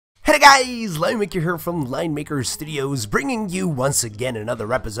Hey guys, Linemaker here from Linemaker Studios, bringing you once again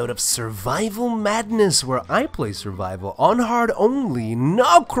another episode of Survival Madness, where I play survival on hard only,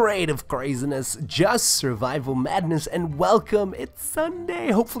 no creative craziness, just survival madness. And welcome, it's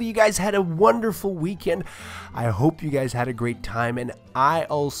Sunday. Hopefully you guys had a wonderful weekend. I hope you guys had a great time, and I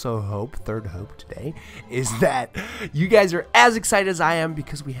also hope, third hope today, is that you guys are as excited as I am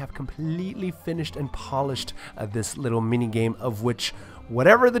because we have completely finished and polished this little mini game, of which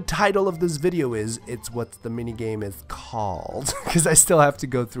whatever the title of this video is, it's what the minigame is called. Because I still have to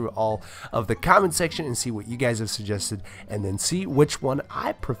go through all of the comment section and see what you guys have suggested and then see which one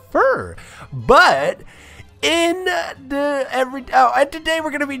I prefer. But in the and today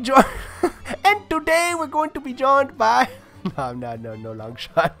we're gonna be joined by no long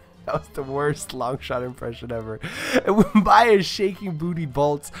shot. That was the worst long shot impression ever. By a shaking booty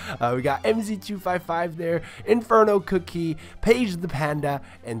bolts. We got MZ255 there, Inferno Cookie, Paige the Panda,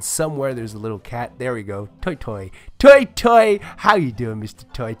 and somewhere there's a little cat. There we go. Toy Toy. Toy Toy. How you doing,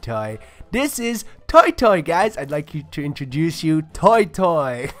 Mr. Toy Toy? This is Toy Toy, guys. I'd like you to introduce you, Toy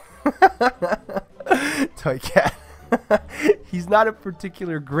Toy. Toy Cat. He's not a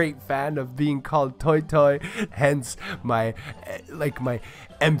particular great fan of being called Toy Toy, hence my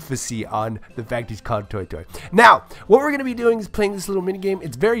emphasis on the fact he's called Toy Toy. Now, what we're going to be doing is playing this little minigame.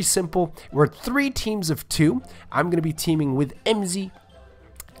 It's very simple. We're 3 teams of 2. I'm going to be teaming with MZ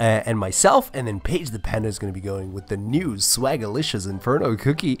and myself, and then Paige the Panda is going to be going with the new Swagalicious Inferno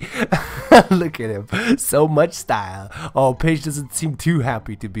Cookie. Look at him, so much style. Oh, Paige doesn't seem too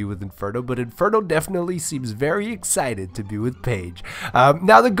happy to be with Inferno, but Inferno definitely seems very excited to be with Paige.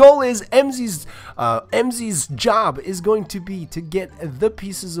 Now the goal is MZ's job is going to be to get the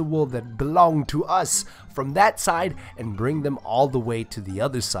pieces of wool that belong to us from that side and bring them all the way to the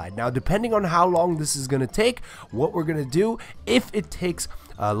other side. Now, depending on how long this is going to take, what we're going to do, if it takes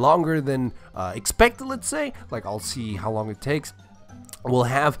longer than expected, let's say, like I'll see how long it takes, we'll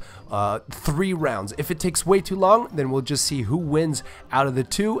have 3 rounds. If it takes way too long, then we'll just see who wins out of the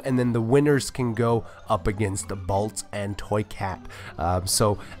 2, and then the winners can go up against the Bolts and Toy Cat.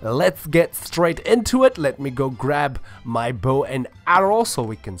 So let's get straight into it. Let me go grab my bow and arrow so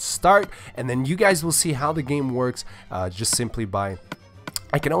we can start, and then you guys will see how the game works just simply by...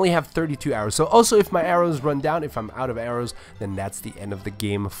 I can only have 32 arrows. So also, if my arrows run down, if I'm out of arrows, then that's the end of the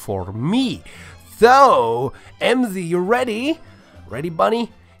game for me. So, MZ, you ready? Ready,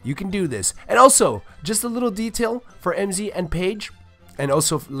 bunny? You can do this. And also, just a little detail for MZ and Paige, and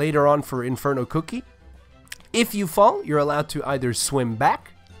also later on for Inferno Cookie. If you fall, you're allowed to either swim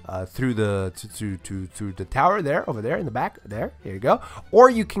back through the to the tower there, over there in the back, there you go, or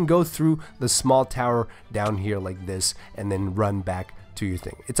you can go through the small tower down here like this and then run back to your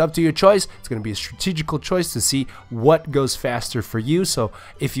thing. It's up to your choice. It's going to be a strategical choice to see what goes faster for you. So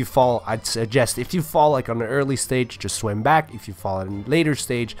if you fall, I'd suggest if you fall like on an early stage, just swim back. If you fall at a later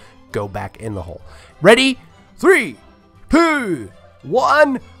stage, go back in the hole. Ready? 3, 2,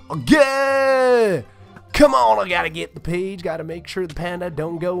 1, again! Come on, I gotta get the Paige, gotta make sure the Panda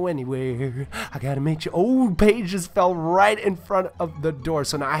don't go anywhere. I gotta make sure, oh, Paige just fell right in front of the door.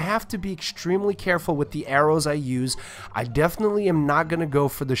 So now I have to be extremely careful with the arrows I use. I definitely am not gonna go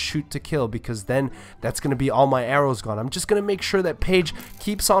for the shoot to kill, because then that's gonna be all my arrows gone. I'm just gonna make sure that Paige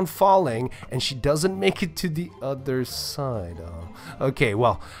keeps on falling and she doesn't make it to the other side. Oh, okay,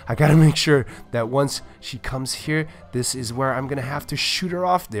 well, I gotta make sure that once she comes here, this is where I'm gonna have to shoot her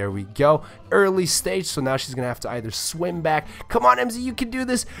off. There we go, early stage. So now she's gonna have to either swim back. Come on, MZ, you can do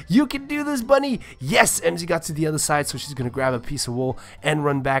this. You can do this, bunny. Yes, MZ got to the other side, so she's gonna grab a piece of wool and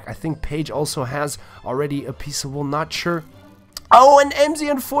run back. I think Paige also has already a piece of wool. Not sure. Oh, and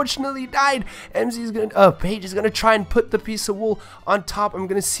MZ unfortunately died. Paige is gonna try and put the piece of wool on top. I'm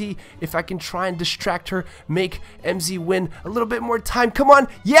gonna see if I can try and distract her, make MZ win a little bit more time. Come on,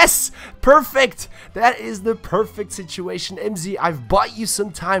 yes, perfect. That is the perfect situation. MZ, I've bought you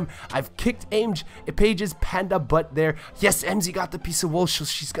some time. I've kicked Paige's panda butt there. Yes, MZ got the piece of wool, so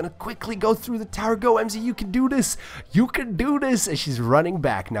she's gonna quickly go through the tower. Go, MZ, you can do this. You can do this. And she's running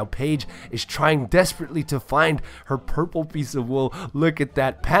back. Now Paige is trying desperately to find her purple piece of wool. Look at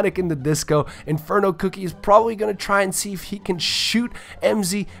that. Panic in the Disco. Inferno Cookie is probably going to try and see if he can shoot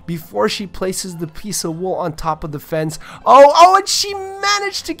MZ before she places the piece of wool on top of the fence. Oh, and she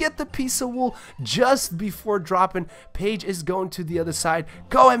managed to get the piece of wool just before dropping. Paige is going to the other side.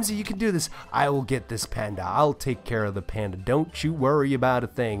 Go, MZ, you can do this. I will get this Panda. I'll take care of the Panda. Don't you worry about a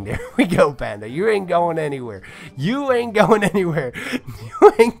thing. There we go, Panda. You ain't going anywhere. You ain't going anywhere.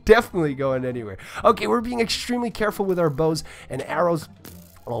 You ain't definitely going anywhere. Okay, we're being extremely careful with our bows and arrows.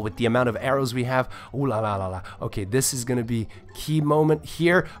 Oh, with the amount of arrows we have. Ooh la la la la. Okay, this is gonna be key moment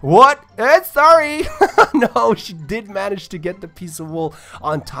here. What? Sorry. No, she did manage to get the piece of wool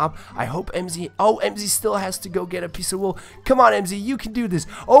on top. I hope MZ. Oh, MZ still has to go get a piece of wool. Come on, MZ, you can do this.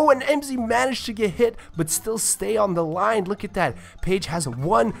 Oh, and MZ managed to get hit, but still stay on the line. Look at that. Paige has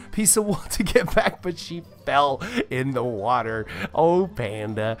one piece of wool to get back, but she fell in the water. Oh,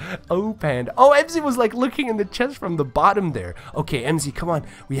 Panda. Oh, Panda. Oh, MZ was like looking in the chest from the bottom there. Okay, MZ, come on.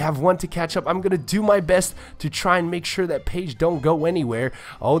 We have one to catch up. I'm going to do my best to try and make sure that Paige don't go anywhere.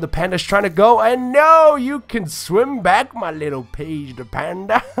 Oh, the Panda's trying to go. And no, you can swim back, my little Paige the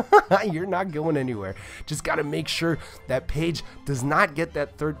Panda. You're not going anywhere. Just got to make sure that Paige does not get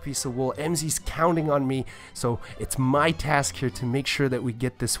that third piece of wool. MZ's counting on me. So it's my task here to make sure that we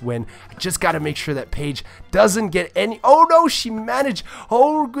get this win. I just got to make sure that Paige doesn't get any. Oh no, she managed.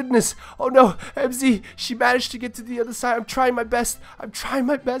 Oh goodness. Oh no, MZ, she managed to get to the other side. I'm trying my best. I'm trying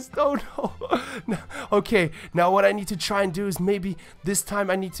my best. Oh no. No. Okay, now what I need to try and do is maybe this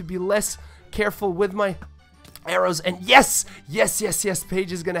time I need to be less careful with my arrows. And yes,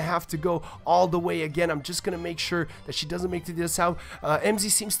 Paige is gonna have to go all the way again. I'm just gonna make sure that she doesn't make it to this out. MZ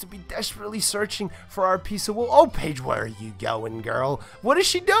seems to be desperately searching for our piece of wool. Oh, Paige, where are you going, girl? What is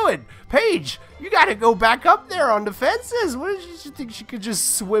she doing? Paige, you gotta go back up there on the fences. What does she think she could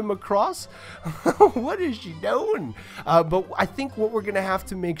just swim across? What is she doing? But I think what we're gonna have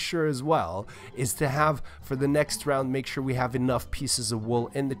to make sure as well is to have, for the next round, make sure we have enough pieces of wool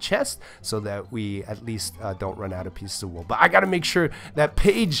in the chest so that we at least don't run out of pieces of wool. But I gotta make sure that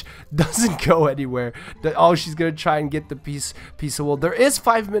Paige doesn't go anywhere. Oh, she's gonna try and get the piece of wool. There is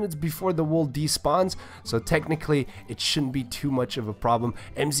 5 minutes before the wool despawns, so technically it shouldn't be too much of a problem.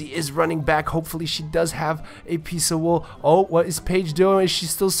 MZ is running back. Hopefully she does have a piece of wool. Oh, what is Paige doing? Is she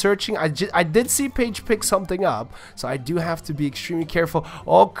still searching? I did see Paige pick something up, so I do have to be extremely careful.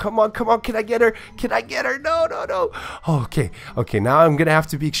 Oh, come on, come on. Can I get her? Can I get her? No, no, no. Oh, okay, now I'm gonna have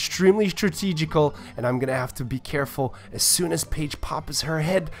to be extremely strategical, and I'm gonna have to be careful as soon as Paige pops her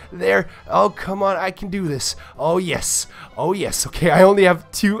head there. Oh, come on, I can do this. Oh yes, okay, I only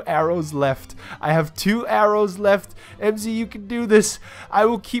have 2 arrows left. I have 2 arrows left. MZ, you can do this. I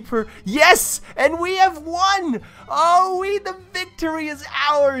will keep her. Yes, and we have won. Oh, the victory is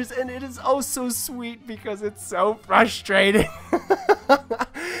ours, and it is oh so sweet because it's so frustrating.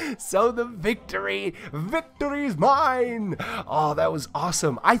 So the victory is mine. Oh, that was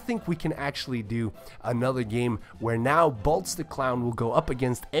awesome. I think we can actually do another game where now Bolts the Clown will go up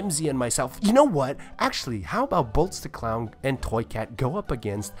against MZ and myself. You know what? Actually, how about Bolts the Clown and Toycat go up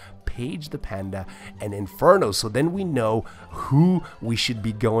against Paige the Panda and Inferno, so then we know who we should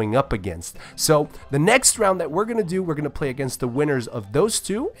be going up against. So the next round that we're gonna do, we're gonna play against the winners of those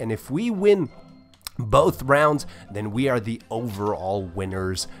two, and if we win both rounds, then we are the overall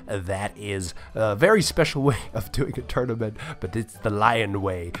winners. That is a very special way of doing a tournament, but it's the Lion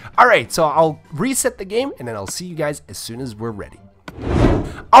way. Alright, so I'll reset the game and then I'll see you guys as soon as we're ready.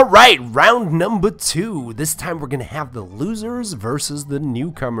 Alright, round number 2. This time we're gonna have the losers versus the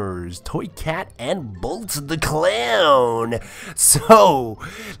newcomers, Toycat and Bolts the Clown. So,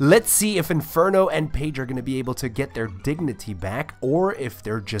 let's see if Inferno and Paige are gonna be able to get their dignity back, or if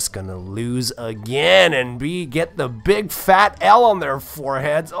they're just gonna lose again and get the big fat L on their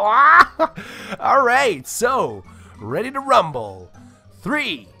foreheads. Alright, so, ready to rumble.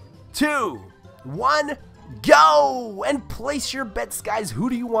 3, 2, 1. Go! And place your bets, guys. Who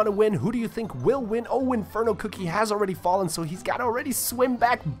do you want to win? Who do you think will win? Oh, Inferno Cookie has already fallen, so he's got to already swim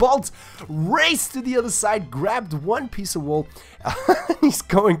back. Bolts raced to the other side, grabbed one piece of wool. He's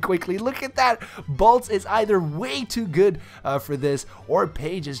going quickly. Look at that. Bolts is either way too good for this, or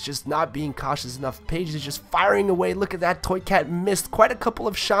Paige is just not being cautious enough. Paige is just firing away. Look at that. Toycat missed quite a couple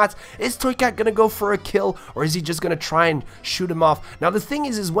of shots. Is Toycat going to go for a kill, or is he just going to try and shoot him off? Now, the thing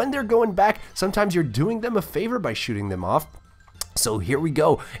is when they're going back, sometimes you're doing them a favor by shooting them off. So here we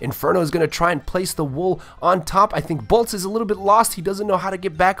go. Inferno is going to try and place the wool on top. I think Bolts is a little bit lost. He doesn't know how to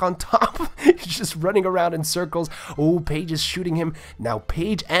get back on top. He's just running around in circles. Oh, Paige is shooting him. Now,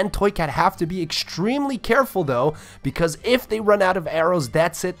 Paige and Toycat have to be extremely careful, though, because if they run out of arrows,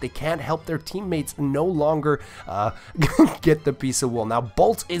 that's it. They can't help their teammates no longer get the piece of wool. Now,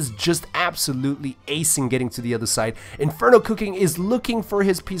 Bolts is just absolutely acing getting to the other side. Inferno Cooking is looking for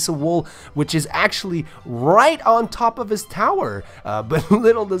his piece of wool, which is actually right on top of his tower. there. But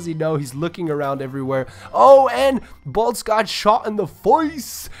little does he know, he's looking around everywhere. Oh, and Bolts got shot in the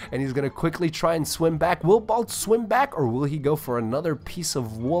face, and he's gonna quickly try and swim back. Will Bolts swim back, or will he go for another piece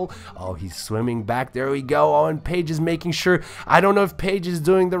of wool? Oh, he's swimming back. There we go. Oh, and Paige is making sure. I don't know if Paige is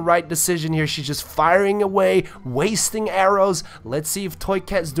doing the right decision here. She's just firing away, wasting arrows. Let's see if Toy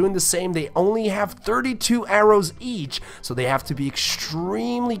Cat's doing the same. They only have 32 arrows each, so they have to be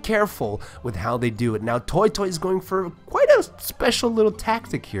extremely careful with how they do it. Now, Toy is going for quite a special little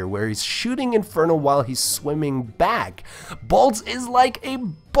tactic here, where he's shooting Inferno while he's swimming back. Bolts is like a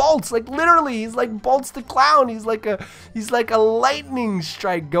Bolts, like literally, he's like Bolts the Clown. He's like a lightning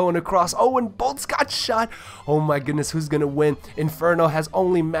strike going across. Oh, and Bolts got shot. Oh my goodness, who's gonna win? Inferno has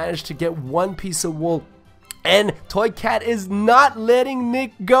only managed to get one piece of wool. And Toy Cat is not letting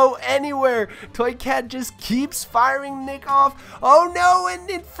Nick go anywhere. Toy Cat just keeps firing Nick off. Oh no, and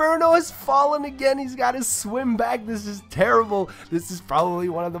Inferno has fallen again. He's got to swim back. This is terrible. This is probably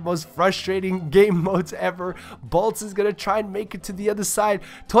one of the most frustrating game modes ever. Bolts is going to try and make it to the other side.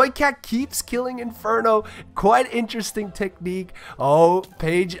 Toy Cat keeps killing Inferno. Quite interesting technique. Oh,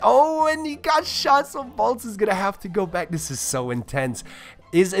 Paige. Oh, and he got shot, so Bolts is going to have to go back. This is so intense.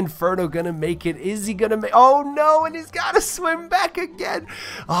 Is Inferno gonna make it? Is he gonna make? Oh no, and he's gotta swim back again.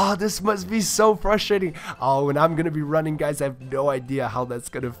 Oh, this must be so frustrating. Oh, and I'm gonna be running, guys. I have no idea how that's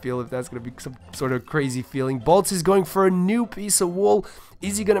gonna feel, if that's gonna be some sort of crazy feeling. Bolts is going for a new piece of wool.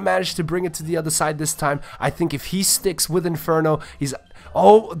 Is he gonna manage to bring it to the other side this time? I think if he sticks with Inferno, he's...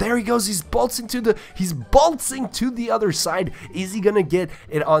 Oh, there he goes. He's bolting to the other side. Is he gonna get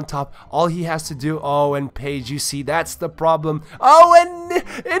it on top? All he has to do. Oh, and Paige, you see, that's the problem. Oh, and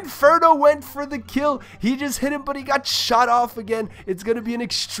Inferno went for the kill. He just hit him, but he got shot off again. It's gonna be an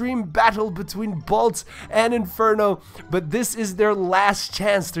extreme battle between Bolts and Inferno, but this is their last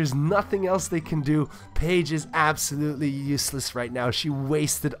chance. There's nothing else they can do. Paige is absolutely useless right now. She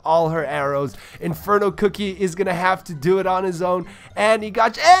wasted all her arrows. Inferno Cookie is gonna have to do it on his own, and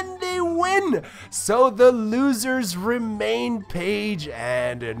they win. So the losers remain Paige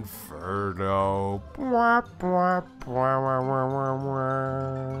and Inferno.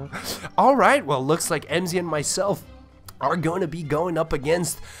 All right, well, looks like MZ and myself are going to be going up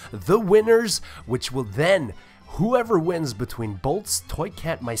against the winners, which will then... Whoever wins between Bolts, Toy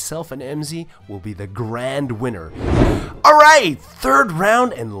Cat, myself, and MZ will be the grand winner. Alright, third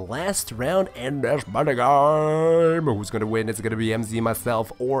round and last round in this money game. Who's going to win? Is it going to be MZ and myself,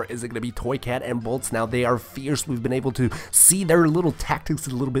 or is it going to be Toy Cat and Bolts? Now, they are fierce. We've been able to see their little tactics a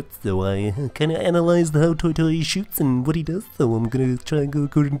little bit, so I kind of analyzed how Toy shoots and what he does, so I'm going to try and go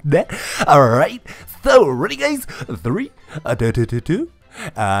according to that. Alright, so ready, guys? 3, 2,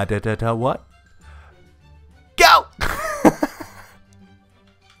 1. Go!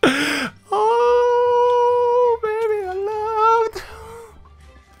 Oh, baby, I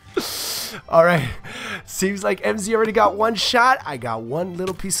loved. All right. Seems like MZ already got one shot. I got one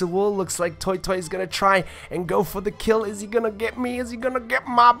little piece of wool. Looks like Toy is gonna try and go for the kill. Is he gonna get me? Is he gonna get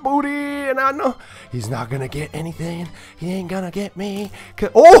my booty? And I know he's not gonna get anything. He ain't gonna get me.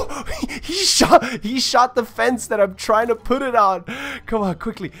 Oh, he shot the fence that I'm trying to put it on. Come on,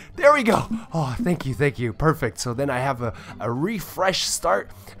 quickly. There we go. Oh, thank you. Perfect. So then I have a refresh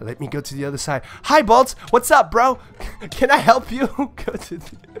start. Let me go to the other side. Hi, Bolts. What's up, bro? Can I help you? Go to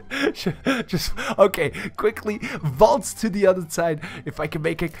the... Just... Okay, quickly, vaults to the other side, if I can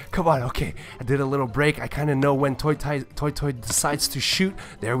make it. Come on, okay, I did a little break. I kind of know when Toy decides to shoot.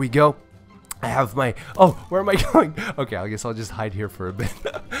 There we go. I have my... Oh, where am I going? Okay, I guess I'll just hide here for a bit.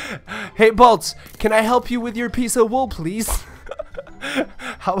 Hey, Bolts, can I help you with your piece of wool, please?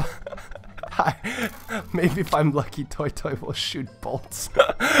 How... Hi. Maybe if I'm lucky, Toy will shoot Bolts.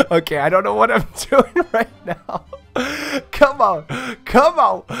 Okay, I don't know what I'm doing right now. Come on.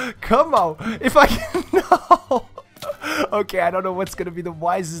 If I can... No. Okay, I don't know what's going to be the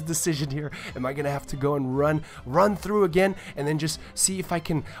wisest decision here. Am I going to have to go and run through again and then just see if I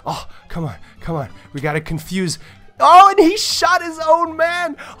can... Oh, come on. We got to confuse... Oh, and he shot his own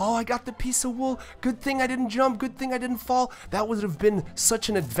man. Oh, I got the piece of wool. Good thing I didn't jump. Good thing I didn't fall. That would have been such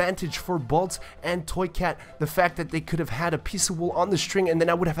an advantage for Bolts and Toy Cat. The fact that they could have had a piece of wool on the string, and then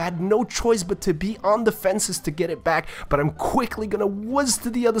I would have had no choice but to be on the fences to get it back. But I'm quickly going to whiz to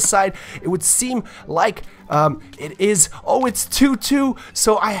the other side. It would seem like it is. Oh, it's 2-2.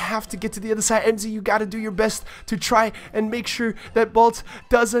 So I have to get to the other side. MZ, you got to do your best to try and make sure that Bolts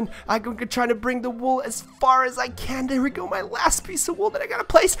doesn't. I'm trying to bring the wool as far as I can. There we go, my last piece of wool that I gotta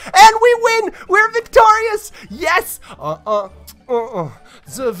place, and we win! We're victorious! Yes!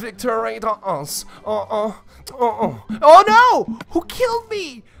 The victor ain't us. Oh no! Who killed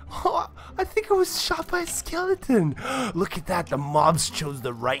me? Oh, I think I was shot by a skeleton. Look at that. The mobs chose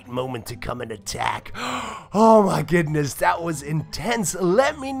the right moment to come and attack. Oh my goodness, that was intense.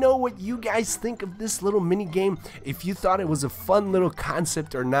 Let me know what you guys think of this little mini game. If you thought it was a fun little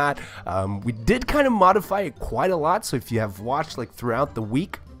concept or not. We did kind of modify it quite a lot. So if you have watched like throughout the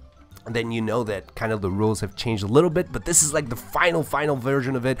week, then you know that kind of the rules have changed a little bit, but this is like the final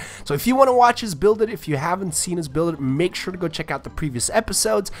version of it. So if you want to watch us build it, if you haven't seen us build it, make sure to go check out the previous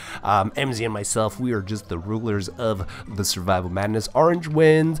episodes. MZ and myself, we are just the rulers of the survival madness. Orange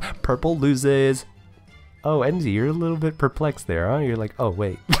wins, purple loses. Oh, MZ, you're a little bit perplexed there, huh? You're like, oh,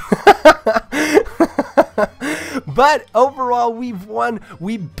 wait. But overall, we've won.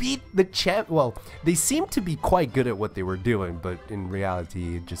 We beat the champ. Well, they seem to be quite good at what they were doing, but in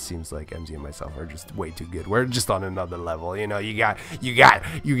reality, it just seems like MZ and myself are just way too good. We're just on another level. You know, you got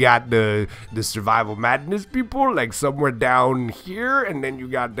the survival madness people like somewhere down here, and then you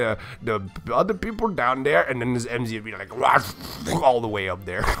got the other people down there, and then this MZ would be like all the way up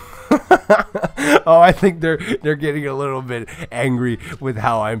there. Oh, I think they're getting a little bit angry with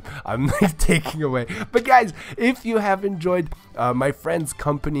how I'm like taking away. But guys, if you have enjoyed my friend's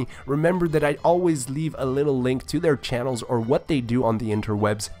company, remember that I always leave a little link to their channels or what they do on the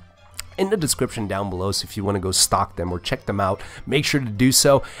interwebs in the description down below. So if you want to go stalk them or check them out, make sure to do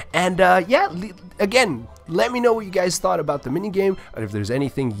so. And yeah, again, let me know what you guys thought about the minigame, and if there's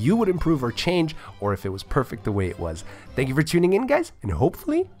anything you would improve or change, or if it was perfect the way it was. Thank you for tuning in, guys, and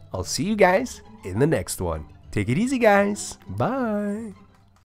hopefully I'll see you guys in the next one. Take it easy, guys. Bye.